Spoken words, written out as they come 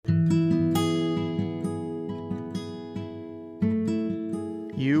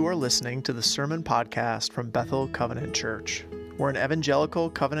You are listening to the Sermon Podcast from Bethel Covenant Church. We're an evangelical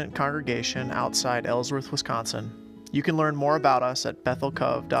covenant congregation outside Ellsworth, Wisconsin. You can learn more about us at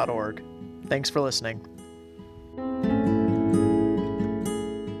bethelcov.org. Thanks for listening.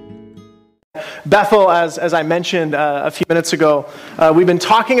 Bethel, as I mentioned a few minutes ago, we've been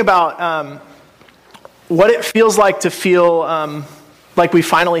talking about what it feels like to feel like we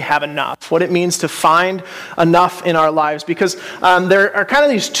finally have enough, what it means to find enough in our lives, because there are kind of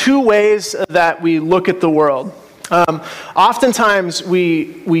these two ways that we look at the world. Oftentimes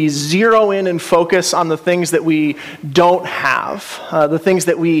we zero in and focus on the things that we don't have, the things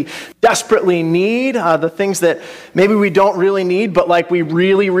that we desperately need, the things that maybe we don't really need, but like we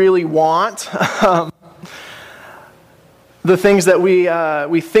really, really want. The things that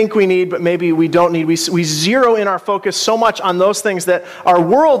we think we need, but maybe we don't need. We zero in our focus so much on those things that our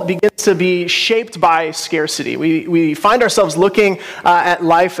world begins to be shaped by scarcity. We find ourselves looking at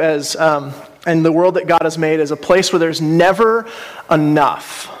life as, and the world that God has made as a place where there's never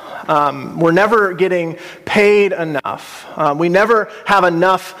enough. We're never getting paid enough. We never have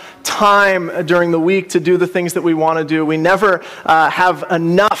enough time during the week to do the things that we want to do. We never have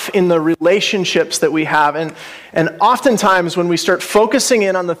enough in the relationships that we have. And oftentimes when we start focusing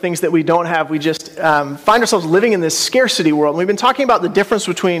in on the things that we don't have, we just find ourselves living in this scarcity world. And we've been talking about the difference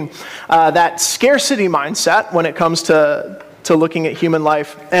between that scarcity mindset when it comes to looking at human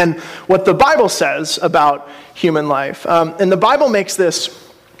life and what the Bible says about human life. And the Bible makes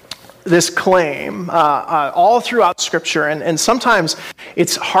this claim all throughout Scripture, and sometimes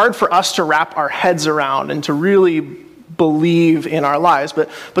it's hard for us to wrap our heads around and to really believe in our lives. But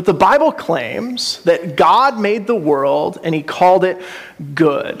the Bible claims that God made the world and He called it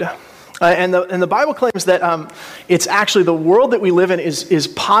good. And the Bible claims that it's actually the world that we live in is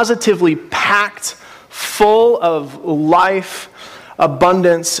positively packed full of life,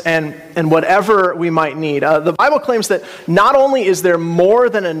 abundance, and whatever we might need. The Bible claims that not only is there more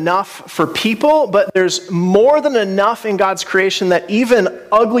than enough for people, but there's more than enough in God's creation that even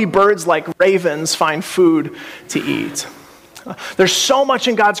ugly birds like ravens find food to eat. There's so much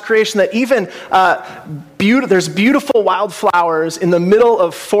in God's creation that even there's beautiful wildflowers in the middle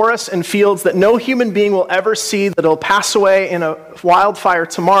of forests and fields that no human being will ever see, that'll pass away in a wildfire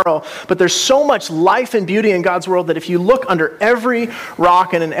tomorrow. But there's so much life and beauty in God's world that if you look under every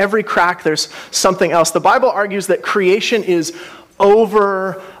rock and in every crack, there's something else. The Bible argues that creation is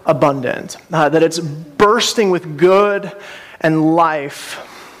overabundant, that it's bursting with good and life.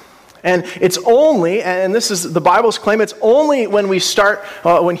 And it's only, and this is the Bible's claim, it's only when we start,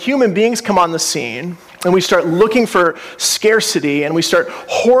 when human beings come on the scene and we start looking for scarcity and we start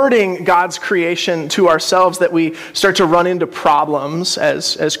hoarding God's creation to ourselves that we start to run into problems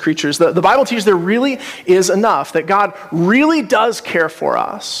as creatures. The Bible teaches there really is enough, that God really does care for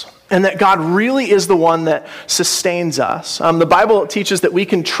us, and that God really is the one that sustains us. The Bible teaches that we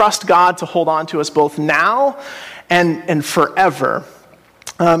can trust God to hold on to us both now and forever.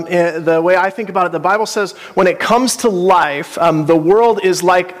 The way I think about it, the Bible says when it comes to life, the world is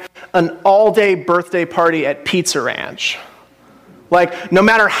like an all-day birthday party at Pizza Ranch. Like, no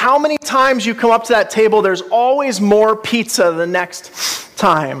matter how many times you come up to that table, there's always more pizza the next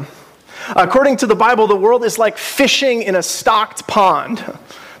time. According to the Bible, the world is like fishing in a stocked pond.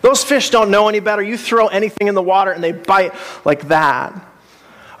 Those fish don't know any better. You throw anything in the water and they bite like that.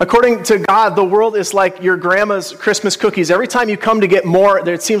 According to God, the world is like your grandma's Christmas cookies. Every time you come to get more,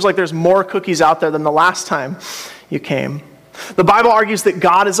 it seems like there's more cookies out there than the last time you came. The Bible argues that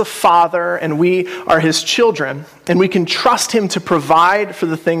God is a father and we are His children, and we can trust Him to provide for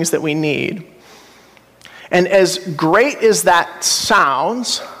the things that we need. And as great as that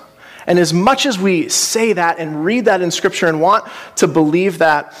sounds, and as much as we say that and read that in Scripture and want to believe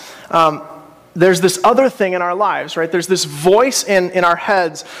that, there's this other thing in our lives, right? There's this voice in our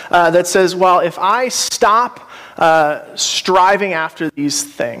heads that says, well, if I stop striving after these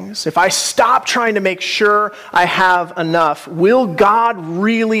things, if I stop trying to make sure I have enough, will God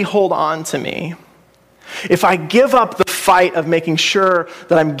really hold on to me? If I give up the fight of making sure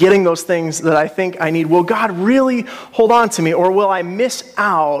that I'm getting those things that I think I need, will God really hold on to me? Or will I miss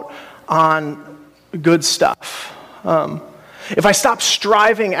out on good stuff? If I stop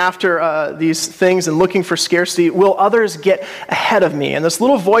striving after these things and looking for scarcity, will others get ahead of me? And this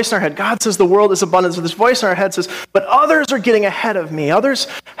little voice in our head, God says the world is abundant, so this voice in our head says, but others are getting ahead of me. Others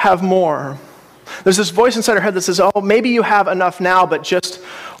have more. There's this voice inside our head that says, oh, maybe you have enough now, but just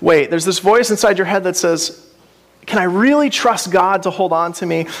wait. There's this voice inside your head that says, can I really trust God to hold on to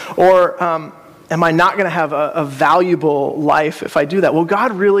me? Or am I not going to have a valuable life if I do that? Will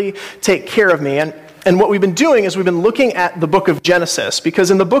God really take care of me? And And what we've been doing is we've been looking at the book of Genesis,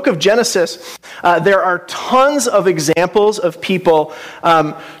 because in the book of Genesis, there are tons of examples of people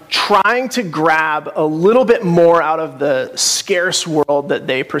trying to grab a little bit more out of the scarce world that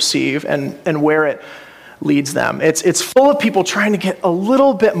they perceive and where it leads them. It's full of people trying to get a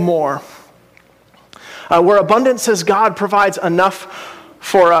little bit more. Where abundance says God provides enough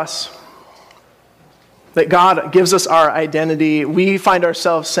for us, that God gives us our identity, we find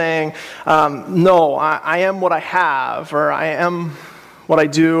ourselves saying, no, I am what I have, or I am what I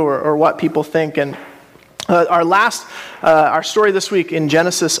do, or what people think. And our story this week in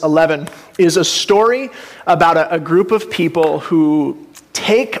Genesis 11 is a story about a group of people who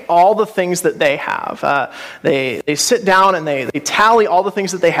take all the things that they have. They sit down and they tally all the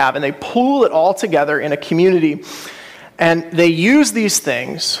things that they have, and they pool it all together in a community. And they use these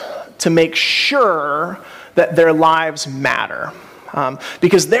things to make sure that their lives matter.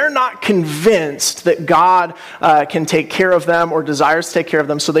 Because they're not convinced that God can take care of them or desires to take care of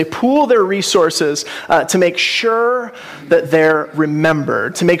them. So they pool their resources to make sure that they're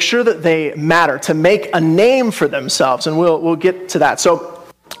remembered, to make sure that they matter, to make a name for themselves. And we'll get to that. So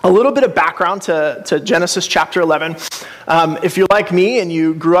a little bit of background to Genesis chapter 11. If you're like me and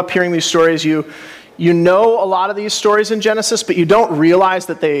you grew up hearing these stories, you know a lot of these stories in Genesis, but you don't realize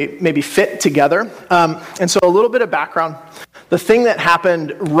that they maybe fit together. And so a little bit of background. The thing that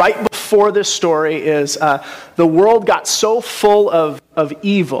happened right before this story is the world got so full of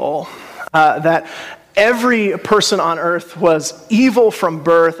evil that every person on earth was evil from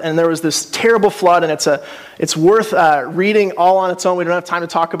birth, and there was this terrible flood, and it's worth reading all on its own. We don't have time to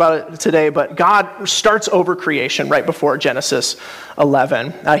talk about it today, but God starts over creation right before Genesis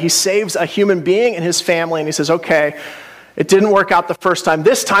 11. He saves a human being and his family, and he says, okay, it didn't work out the first time.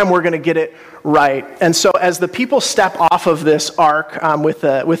 This time we're going to get it right. And so as the people step off of this ark with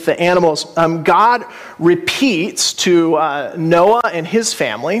the animals, God repeats to Noah and his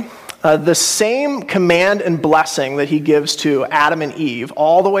family the same command and blessing that he gives to Adam and Eve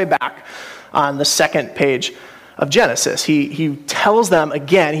all the way back on the second page of Genesis. He tells them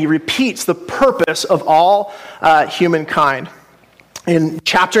again, he repeats the purpose of all humankind. In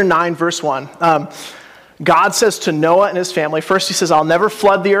chapter 9, verse 1, God says to Noah and his family, first he says, I'll never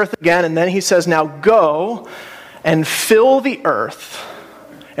flood the earth again. And then he says, now go and fill the earth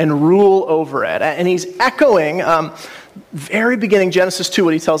and rule over it. And he's echoing very beginning Genesis 2,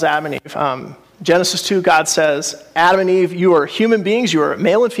 what he tells Adam and Eve. Genesis 2, God says, Adam and Eve, you are human beings, you are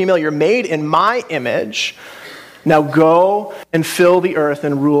male and female, you're made in my image. Now go and fill the earth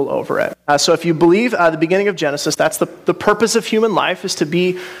and rule over it. So if you believe the beginning of Genesis, that's the purpose of human life, is to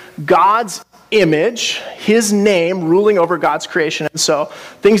be God's image, his name ruling over God's creation. And so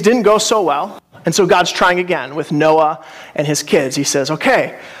things didn't go so well. And so God's trying again with Noah and his kids. He says,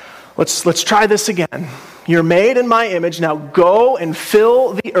 okay, let's try this again. You're made in my image. Now go and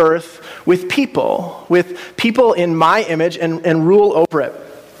fill the earth with people in my image and rule over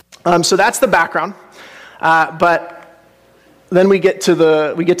it. So that's the background. But then we get to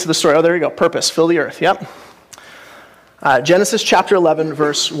the story. Oh, there you go. Purpose, fill the earth. Yep. Genesis chapter 11,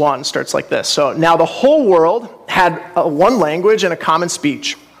 verse 1 starts like this. So now the whole world had one language and a common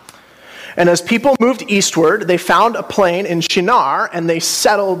speech. And as people moved eastward, they found a plain in Shinar, and they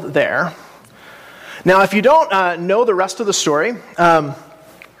settled there. Now, if you don't know the rest of the story,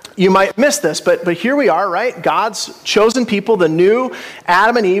 you might miss this, but here we are, right? God's chosen people, the new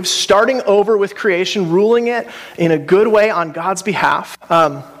Adam and Eve, starting over with creation, ruling it in a good way on God's behalf.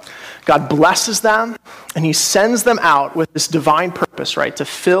 God blesses them, and he sends them out with this divine purpose, right, to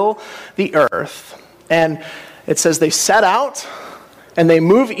fill the earth. And it says they set out, and they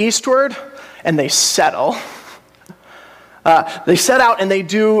move eastward, and they settle. They set out and they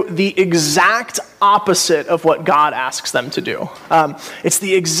do the exact opposite of what God asks them to do. It's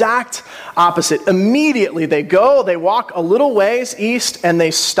the exact opposite. Immediately they go, they walk a little ways east, and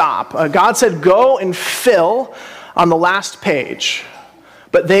they stop. God said, go and fill on the last page.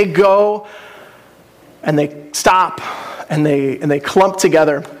 But they go and they stop and they clump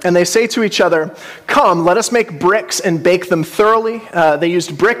together and they say to each other, come, let us make bricks and bake them thoroughly. They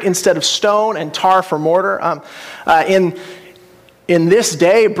used brick instead of stone and tar for mortar. In this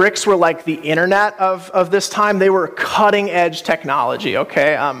day, bricks were like the internet of this time. They were cutting edge technology,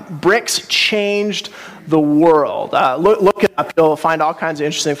 okay? Bricks changed the world. Look it up. You'll find all kinds of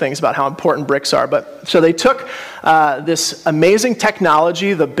interesting things about how important bricks are. But so they took this amazing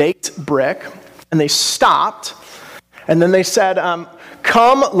technology, the baked brick, and they stopped. And then they said,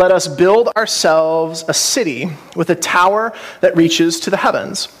 come, let us build ourselves a city with a tower that reaches to the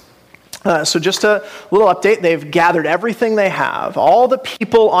heavens. So just a little update, they've gathered everything they have. All the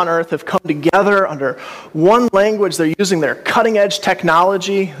people on earth have come together under one language. They're using their cutting-edge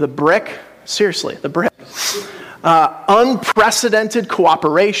technology, the brick. Seriously, the brick. Unprecedented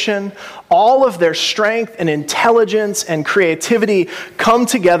cooperation. All of their strength and intelligence and creativity come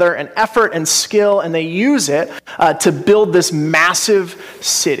together, and effort and skill, and they use it to build this massive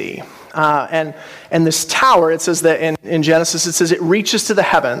city. And this tower, it says that in Genesis, it says it reaches to the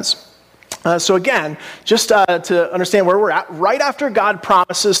heavens. So again, just to understand where we're at, right after God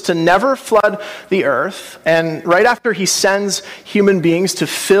promises to never flood the earth, and right after he sends human beings to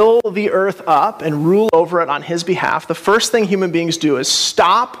fill the earth up and rule over it on his behalf, the first thing human beings do is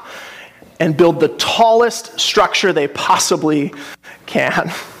stop and build the tallest structure they possibly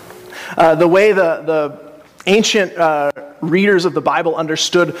can. The way the ancient readers of the Bible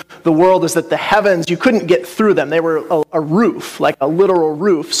understood the world is that the heavens, you couldn't get through them. They were a roof, like a literal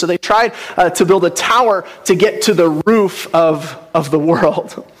roof. So they tried to build a tower to get to the roof of the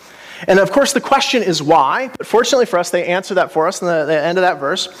world. And of course the question is why, but fortunately for us, they answer that for us in the end of that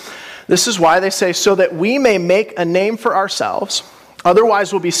verse. This is why they say, so that we may make a name for ourselves,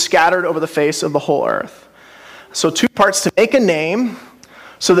 otherwise we'll be scattered over the face of the whole earth. So two parts: to make a name,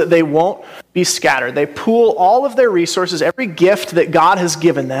 so that they won't be scattered. They pool all of their resources, every gift that God has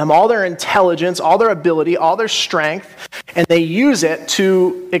given them, all their intelligence, all their ability, all their strength, and they use it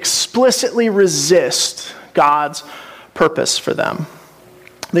to explicitly resist God's purpose for them.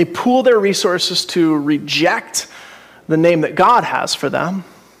 They pool their resources to reject the name that God has for them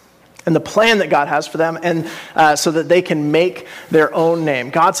and the plan that God has for them, and so that they can make their own name.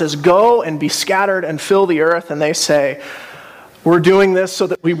 God says, go and be scattered and fill the earth, and they say, we're doing this so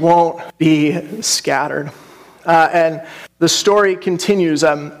that we won't be scattered. And the story continues.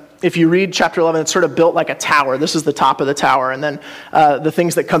 If you read chapter 11, it's sort of built like a tower. This is the top of the tower. And then the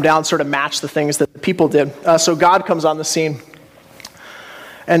things that come down sort of match the things that the people did. So God comes on the scene.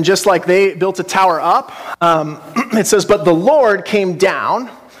 And just like they built a tower up, it says, but the Lord came down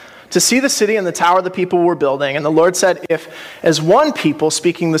to see the city and the tower the people were building. And the Lord said, if as one people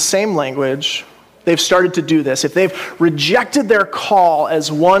speaking the same language, they've started to do this, if they've rejected their call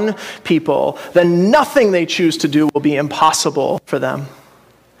as one people, then nothing they choose to do will be impossible for them.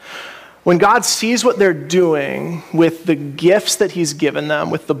 When God sees what they're doing with the gifts that he's given them,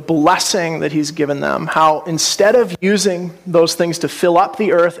 with the blessing that he's given them, how instead of using those things to fill up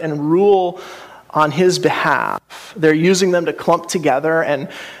the earth and rule on his behalf, they're using them to clump together and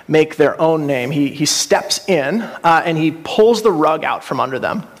make their own name. He steps in and he pulls the rug out from under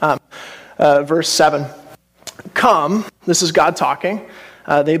them. Verse 7, come, this is God talking.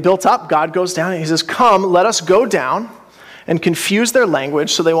 They built up, God goes down, and he says, come, let us go down and confuse their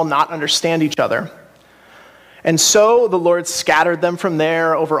language so they will not understand each other. And so the Lord scattered them from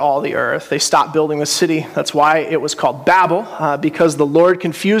there over all the earth. They stopped building the city. That's why it was called Babel, because the Lord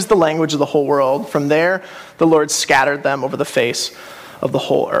confused the language of the whole world. From there, the Lord scattered them over the face of the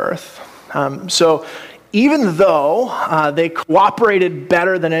whole earth. So even though they cooperated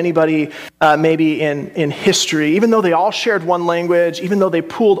better than anybody maybe in history, even though they all shared one language, even though they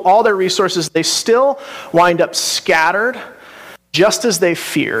pooled all their resources, they still wind up scattered just as they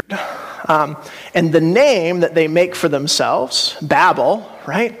feared. And the name that they make for themselves, Babel,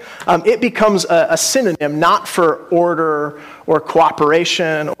 right? It becomes a synonym not for order or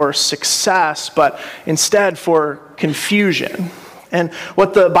cooperation or success, but instead for confusion. And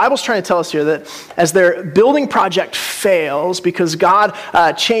what the Bible's trying to tell us here, that as their building project fails because God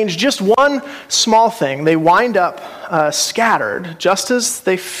changed just one small thing, they wind up scattered just as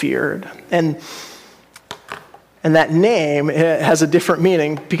they feared. And that name has a different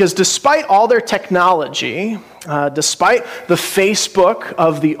meaning because despite all their technology, despite the Facebook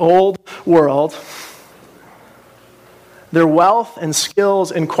of the old world, their wealth and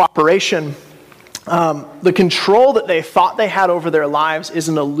skills and cooperation, the control that they thought they had over their lives is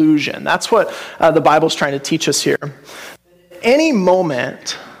an illusion. That's what the Bible's trying to teach us here. Any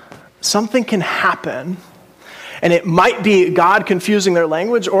moment, something can happen, and it might be God confusing their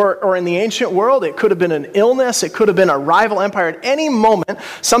language, or in the ancient world, it could have been an illness, it could have been a rival empire. At any moment,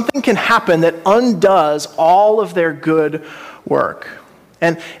 something can happen that undoes all of their good work.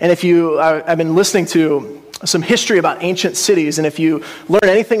 And if you, I've been listening to some history about ancient cities, and if you learn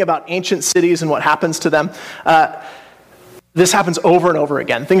anything about ancient cities and what happens to them, this happens over and over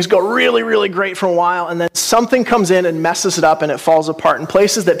again. Things go really, really great for a while, and then something comes in and messes it up, and it falls apart. And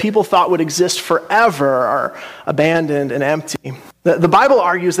places that people thought would exist forever are abandoned and empty. The Bible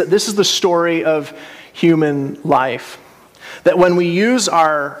argues that this is the story of human life. That when we use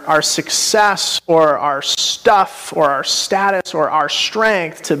our success or our stuff or our status or our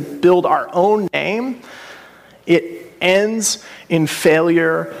strength to build our own name, it ends in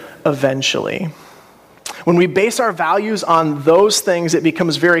failure eventually. When we base our values on those things, it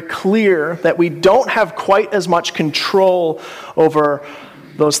becomes very clear that we don't have quite as much control over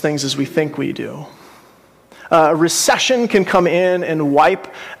those things as we think we do. A recession can come in and wipe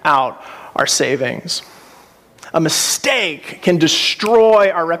out our savings. A mistake can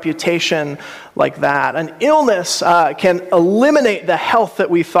destroy our reputation like that. An illness can eliminate the health that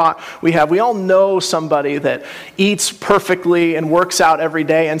we thought we have. We all know somebody that eats perfectly and works out every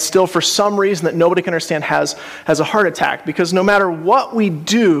day and still, for some reason that nobody can understand, has a heart attack. Because no matter what we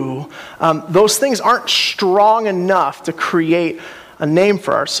do, those things aren't strong enough to create a name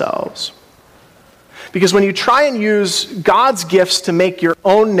for ourselves. Because when you try and use God's gifts to make your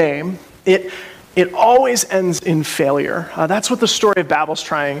own name, it always ends in failure. That's what the story of Babel is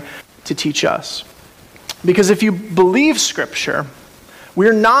trying to teach us. Because if you believe Scripture,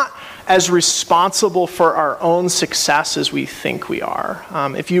 we're not as responsible for our own success as we think we are.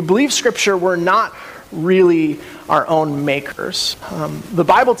 If you believe Scripture, we're not really our own makers. The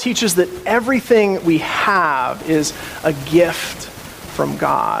Bible teaches that everything we have is a gift from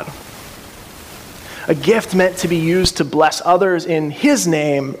God. A gift meant to be used to bless others in His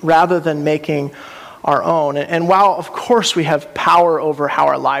name rather than making our own. And while, of course, we have power over how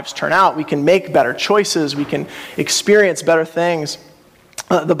our lives turn out, we can make better choices, we can experience better things,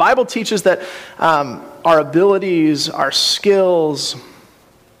 the Bible teaches that our abilities, our skills,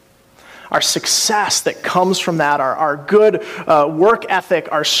 our success that comes from that, our good work ethic,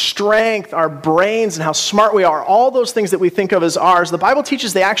 our strength, our brains, and how smart we are, all those things that we think of as ours, the Bible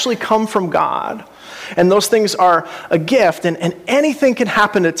teaches they actually come from God. And those things are a gift, and anything can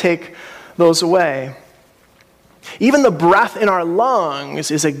happen to take those away. Even the breath in our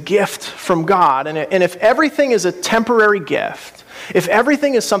lungs is a gift from God. And if everything is a temporary gift, if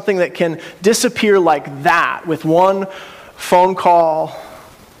everything is something that can disappear like that with one phone call,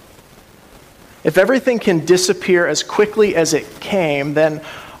 if everything can disappear as quickly as it came, then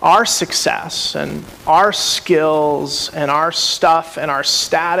our success and our skills and our stuff and our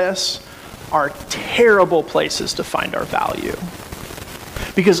status are terrible places to find our value.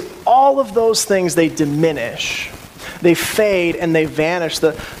 Because all of those things, they diminish, they fade, and they vanish.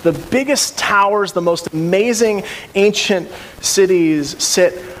 The biggest towers, the most amazing ancient cities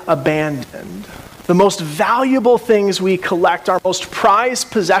sit abandoned. The most valuable things we collect, our most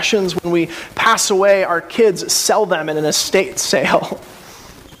prized possessions when we pass away, our kids sell them in an estate sale.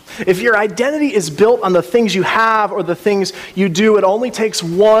 If your identity is built on the things you have or the things you do, it only takes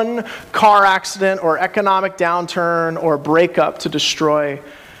one car accident or economic downturn or breakup to destroy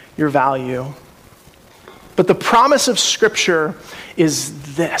your value. But the promise of Scripture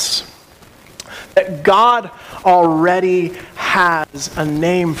is this: that God already has a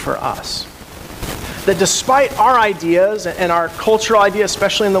name for us. That despite our ideas and our cultural idea,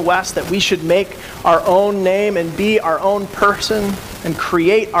 especially in the West, that we should make our own name and be our own person and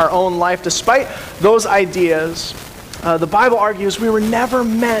create our own life, despite those ideas, the Bible argues we were never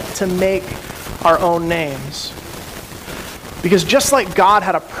meant to make our own names. Because just like God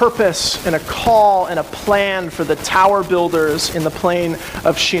had a purpose and a call and a plan for the tower builders in the plain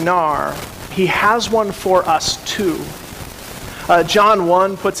of Shinar, He has one for us too. John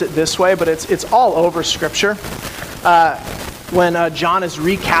 1 puts it this way, but it's all over Scripture. When John is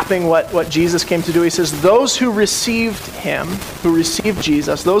recapping what Jesus came to do, he says, those who received Him, who received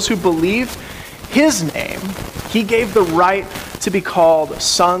Jesus, those who believed His name, He gave the right to be called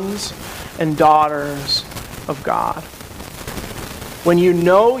sons and daughters of God. When you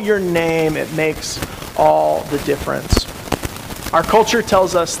know your name, it makes all the difference. Our culture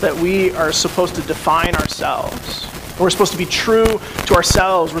tells us that we are supposed to define ourselves. We're supposed to be true to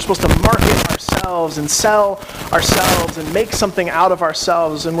ourselves. We're supposed to market ourselves and sell ourselves and make something out of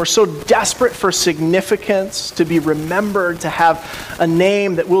ourselves. And we're so desperate for significance, to be remembered, to have a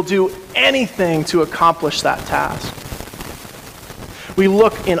name, that we'll do anything to accomplish that task. We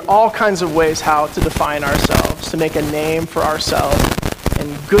look in all kinds of ways how to define ourselves, to make a name for ourselves, and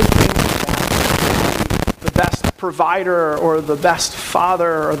good things like that. The best provider, or the best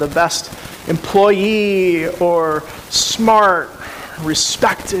father, or the best employee, or smart,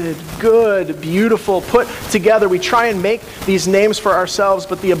 respected, good, beautiful, put together. We try and make these names for ourselves,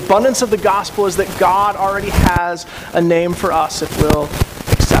 but the abundance of the gospel is that God already has a name for us if we'll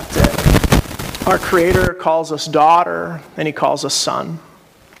accept it. Our Creator calls us daughter, and He calls us son.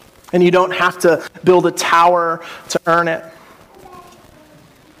 And you don't have to build a tower to earn it.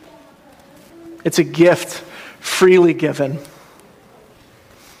 It's a gift freely given.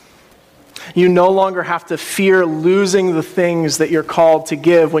 You no longer have to fear losing the things that you're called to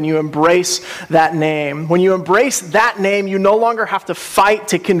give when you embrace that name. When you embrace that name, you no longer have to fight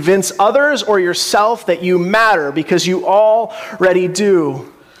to convince others or yourself that you matter, because you already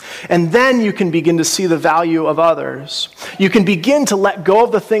do. And then you can begin to see the value of others. You can begin to let go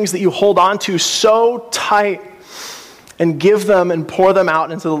of the things that you hold on to so tight and give them and pour them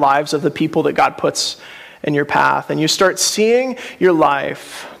out into the lives of the people that God puts in your path. And you start seeing your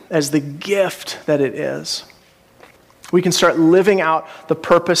life as the gift that it is. We can start living out the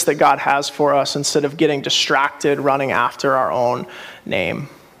purpose that God has for us instead of getting distracted running after our own name.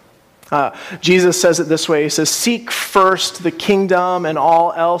 Jesus says it this way. He says, "Seek first the kingdom, and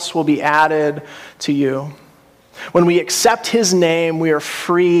all else will be added to you." When we accept his name, we are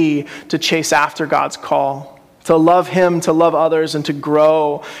free to chase after God's call, to love him, to love others, and to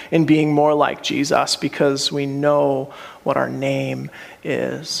grow in being more like Jesus, because we know what our name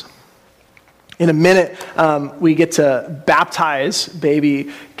is. In a minute, we get to baptize baby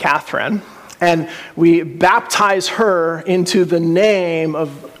Catherine, and we baptize her into the name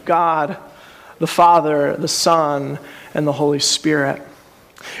of God, the Father, the Son, and the Holy Spirit.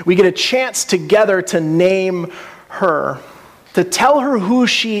 We get a chance together to name her, to tell her who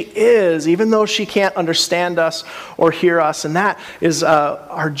she is, even though she can't understand us or hear us. And that is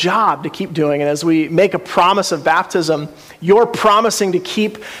our job to keep doing. And as we make a promise of baptism, you're promising to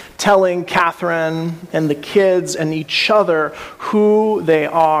keep telling Catherine and the kids and each other who they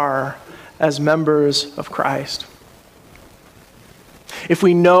are as members of Christ. If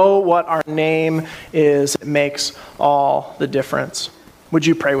we know what our name is, it makes all the difference. Would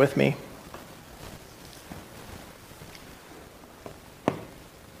you pray with me?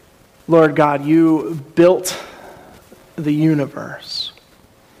 Lord God, you built the universe.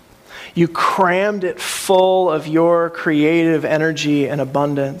 You crammed it full of your creative energy and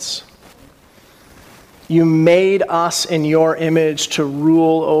abundance. You made us in your image to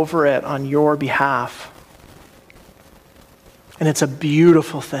rule over it on your behalf. And it's a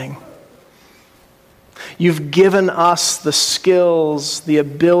beautiful thing. You've given us the skills, the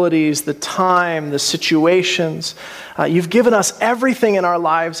abilities, the time, the situations. You've given us everything in our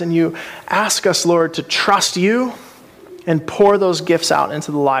lives, and you ask us, Lord, to trust you and pour those gifts out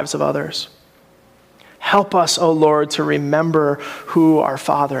into the lives of others. Help us, O Lord, to remember who our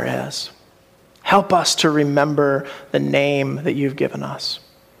Father is. Help us to remember the name that you've given us.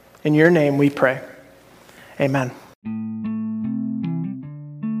 In your name we pray. Amen.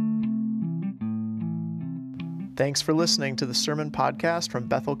 Thanks for listening to the sermon podcast from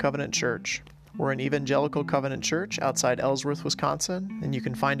Bethel Covenant Church. We're an evangelical covenant church outside Ellsworth, Wisconsin, and you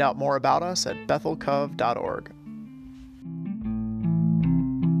can find out more about us at bethelcov.org.